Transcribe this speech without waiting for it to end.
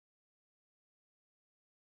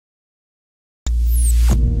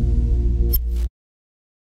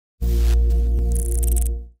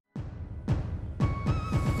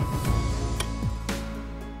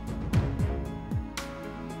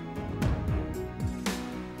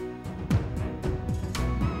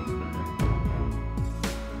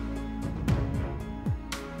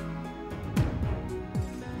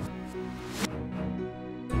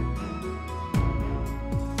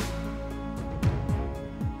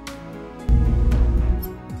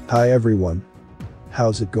Hi everyone.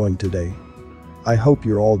 How's it going today? I hope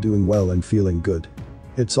you're all doing well and feeling good.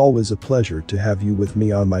 It's always a pleasure to have you with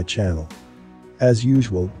me on my channel. As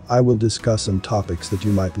usual, I will discuss some topics that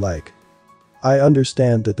you might like. I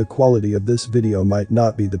understand that the quality of this video might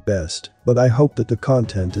not be the best, but I hope that the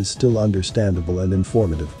content is still understandable and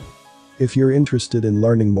informative. If you're interested in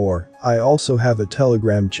learning more, I also have a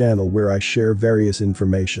Telegram channel where I share various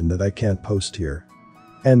information that I can't post here.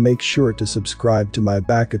 And make sure to subscribe to my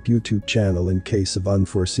backup YouTube channel in case of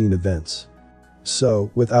unforeseen events.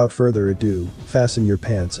 So, without further ado, fasten your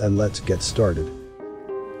pants and let's get started.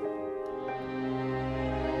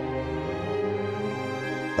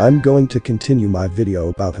 I'm going to continue my video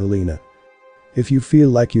about Helena. If you feel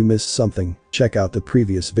like you missed something, check out the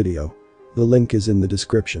previous video. The link is in the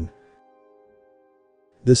description.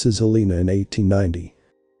 This is Helena in 1890.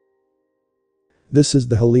 This is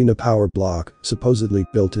the Helena power block, supposedly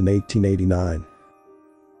built in 1889.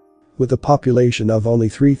 With a population of only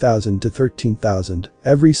 3,000 to 13,000,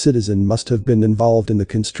 every citizen must have been involved in the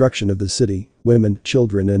construction of the city, women,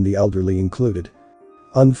 children and the elderly included.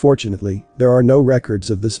 Unfortunately, there are no records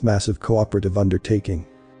of this massive cooperative undertaking.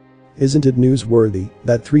 Isn't it newsworthy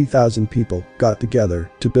that 3,000 people got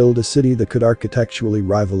together to build a city that could architecturally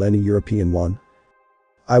rival any European one?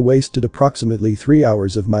 I wasted approximately 3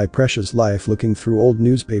 hours of my precious life looking through old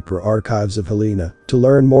newspaper archives of Helena to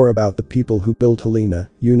learn more about the people who built Helena,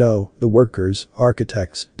 the workers,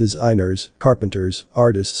 architects, designers, carpenters,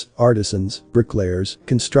 artists, artisans, bricklayers,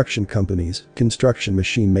 construction companies, construction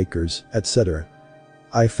machine makers, etc.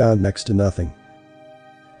 I found next to nothing.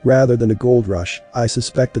 Rather than a gold rush, I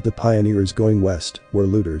suspect that the pioneers going west were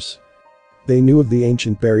looters. They knew of the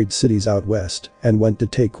ancient buried cities out west and went to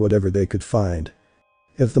take whatever they could find.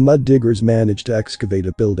 If the mud diggers managed to excavate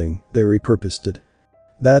a building, they repurposed it.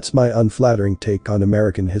 That's my unflattering take on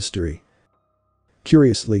American history.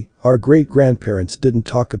 Curiously, our great-grandparents didn't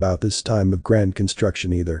talk about this time of grand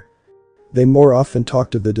construction either. They more often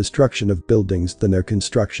talked of the destruction of buildings than their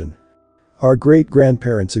construction. Our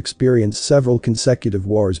great-grandparents experienced several consecutive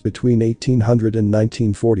wars between 1800 and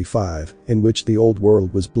 1945, in which the old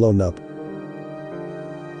world was blown up.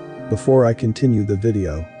 Before I continue the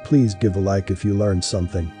video, please give a like if you learned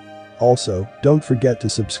something. Also, don't forget to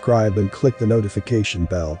subscribe and click the notification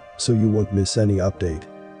bell so you won't miss any update.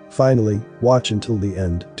 Finally, watch until the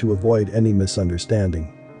end to avoid any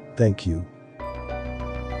misunderstanding. Thank you.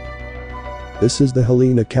 This is the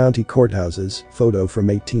Helena County Courthouses photo from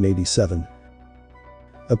 1887.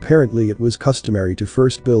 Apparently it was customary to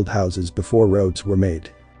first build houses before roads were made.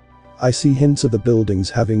 I see hints of the buildings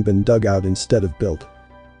having been dug out instead of built.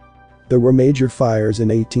 There were major fires in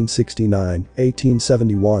 1869,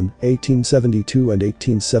 1871, 1872 and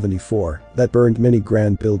 1874 that burned many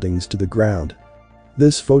grand buildings to the ground.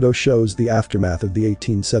 This photo shows the aftermath of the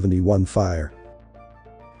 1871 fire.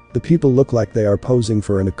 The people look like they are posing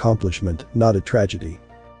for an accomplishment, not a tragedy.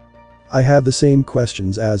 I have the same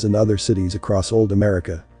questions as in other cities across old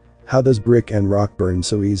America. How does brick and rock burn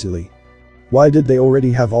so easily? Why did they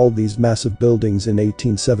already have all these massive buildings in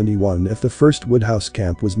 1871 if the first Woodhouse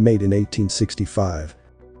camp was made in 1865?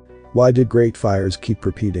 Why did great fires keep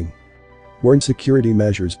repeating? Weren't security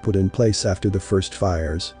measures put in place after the first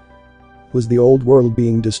fires? Was the old world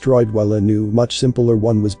being destroyed while a new, much simpler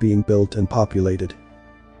one was being built and populated?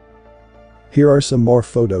 Here are some more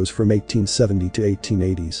photos from 1870 to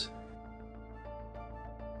 1880s.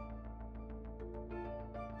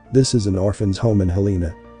 This is an orphan's home in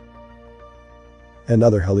Helena.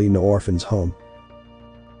 Another Helena orphan's home.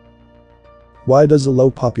 Why does a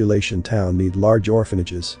low-population town need large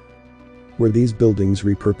orphanages? Were these buildings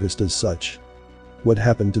repurposed as such? What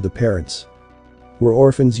happened to the parents? Were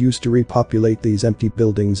orphans used to repopulate these empty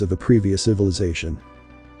buildings of a previous civilization?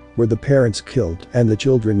 Were the parents killed and the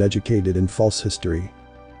children educated in false history?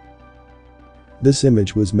 This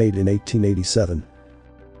image was made in 1887.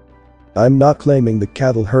 I'm not claiming the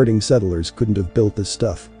cattle-herding settlers couldn't have built this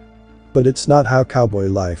stuff. But it's not how cowboy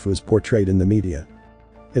life was portrayed in the media.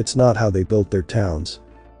 It's not how they built their towns.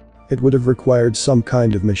 It would have required some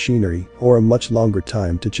kind of machinery or a much longer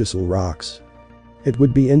time to chisel rocks. It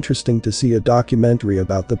would be interesting to see a documentary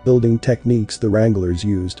about the building techniques the Wranglers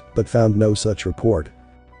used, but found no such report.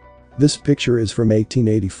 This picture is from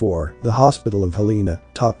 1884, the Hospital of Helena,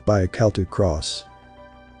 topped by a Celtic cross.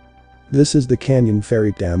 This is the Canyon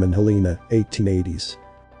Ferry Dam in Helena, 1880s.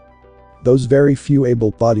 Those very few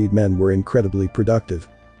able-bodied men were incredibly productive.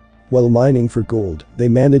 While mining for gold, they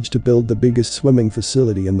managed to build the biggest swimming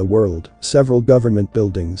facility in the world, several government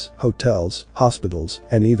buildings, hotels, hospitals,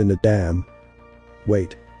 and even a dam.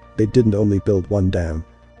 Wait, they didn't only build one dam.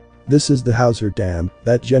 This is the Hauser Dam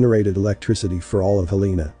that generated electricity for all of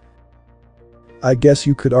Helena. I guess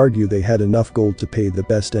you could argue they had enough gold to pay the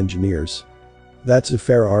best engineers. That's a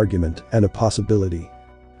fair argument and a possibility.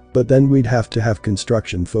 But then we'd have to have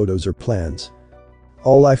construction photos or plans.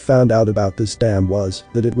 All I found out about this dam was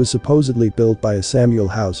that it was supposedly built by a Samuel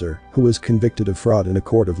Hauser, who was convicted of fraud in a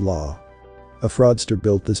court of law. A fraudster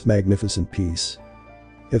built this magnificent piece.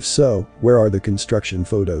 If so, where are the construction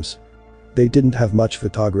photos? They didn't have much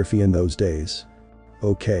photography in those days.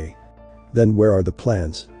 Okay. Then where are the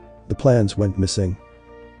plans? The plans went missing.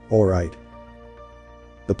 Alright.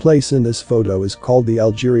 The place in this photo is called the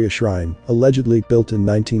Algeria Shrine, allegedly built in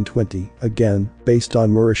 1920, again, based on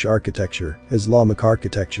Moorish architecture, Islamic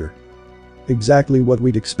architecture. Exactly what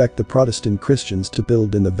we'd expect the Protestant Christians to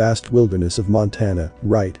build in the vast wilderness of Montana,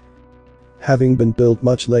 right? Having been built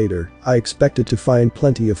much later, I expected to find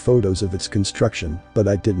plenty of photos of its construction, but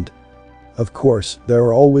I didn't. Of course, there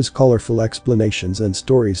are always colorful explanations and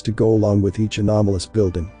stories to go along with each anomalous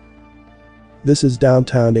building. This is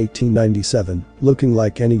downtown 1897, looking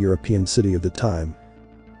like any European city of the time.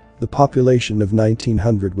 The population of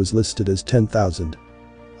 1900 was listed as 10,000.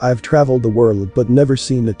 I've traveled the world but never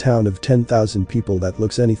seen a town of 10,000 people that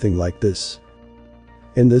looks anything like this.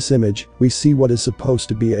 In this image, we see what is supposed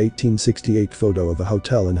to be a 1868 photo of a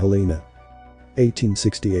hotel in Helena.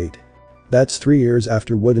 1868. That's 3 years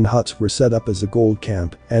after wooden huts were set up as a gold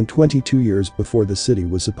camp and 22 years before the city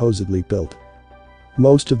was supposedly built.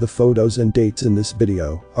 Most of the photos and dates in this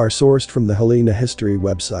video are sourced from the Helena History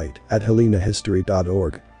website at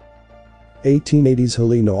helenahistory.org. 1880s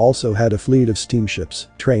Helena also had a fleet of steamships,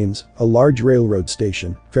 trains, a large railroad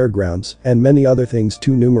station, fairgrounds, and many other things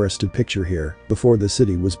too numerous to picture here before the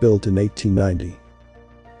city was built in 1890.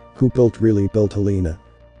 Who really built Helena?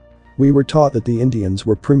 We were taught that the Indians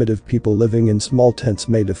were primitive people living in small tents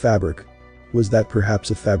made of fabric. Was that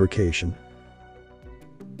perhaps a fabrication?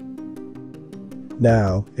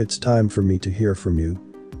 Now, it's time for me to hear from you.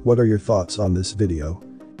 What are your thoughts on this video?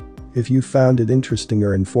 If you found it interesting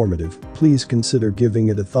or informative, please consider giving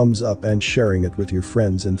it a thumbs up and sharing it with your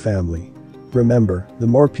friends and family. Remember, the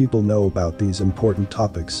more people know about these important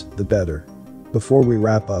topics, the better. Before we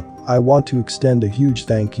wrap up, I want to extend a huge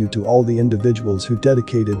thank you to all the individuals who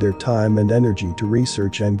dedicated their time and energy to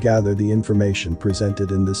research and gather the information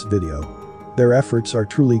presented in this video. Their efforts are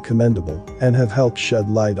truly commendable and have helped shed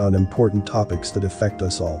light on important topics that affect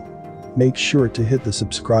us all. Make sure to hit the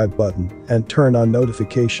subscribe button and turn on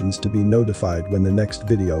notifications to be notified when the next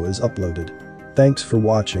video is uploaded. Thanks for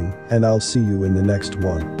watching, and I'll see you in the next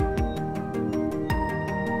one.